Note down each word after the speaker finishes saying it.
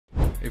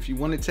if you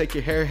want to take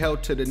your hair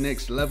health to the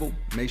next level,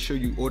 make sure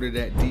you order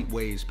that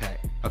DeepWavs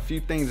Pack. A few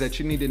things that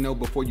you need to know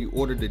before you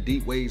order the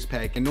DeepWavs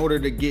Pack. In order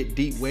to get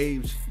deep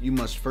waves, you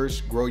must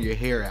first grow your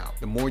hair out.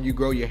 The more you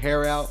grow your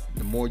hair out,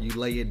 the more you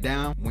lay it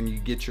down. When you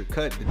get your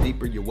cut, the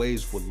deeper your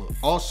waves will look.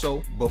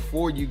 Also,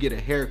 before you get a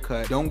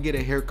haircut, don't get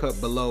a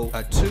haircut below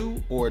a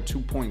 2 or a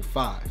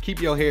 2.5.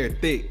 Keep your hair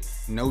thick,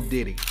 no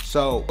diddy.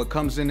 So what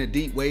comes in the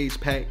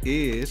DeepWavs Pack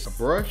is a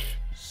brush,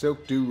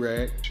 silk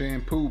do-rag,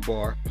 shampoo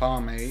bar,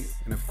 pomade,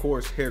 and of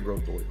course hair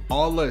growth oil.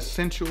 All are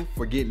essential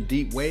for getting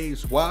deep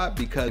waves. Why?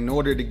 Because in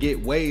order to get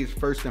waves,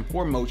 first and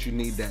foremost, you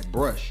need that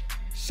brush.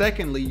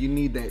 Secondly, you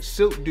need that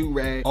silk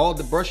do-rag. All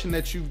the brushing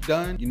that you've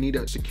done, you need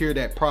to secure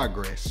that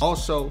progress.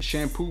 Also,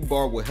 shampoo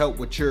bar will help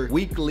with your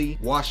weekly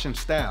washing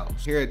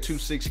styles. Here at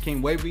 26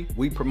 King Wavy,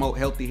 we promote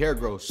healthy hair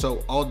growth.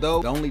 So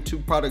although the only 2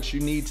 products you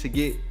need to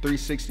get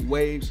 360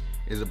 waves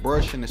is a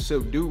brush and a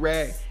silk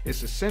do-rag,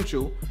 it's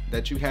essential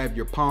that you have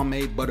your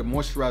pomade, butter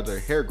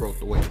moisturizer, hair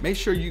growth oil. Make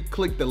sure you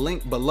click the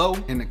link below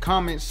in the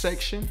comments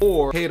section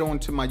or head on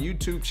to my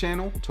YouTube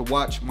channel to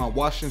watch my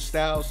washing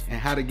styles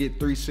and how to get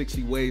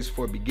 360 waves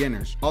for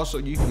beginners. Also,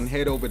 you can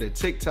head over to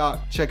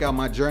TikTok, check out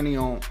my journey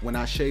on when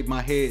I shaved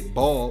my head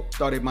bald,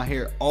 started my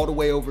hair all the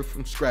way over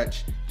from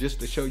scratch,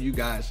 just to show you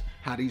guys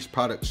how these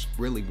products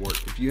really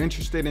work. If you're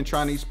interested in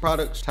trying these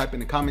products, type in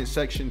the comment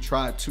section,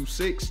 try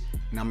 26,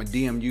 and I'm gonna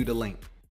DM you the link.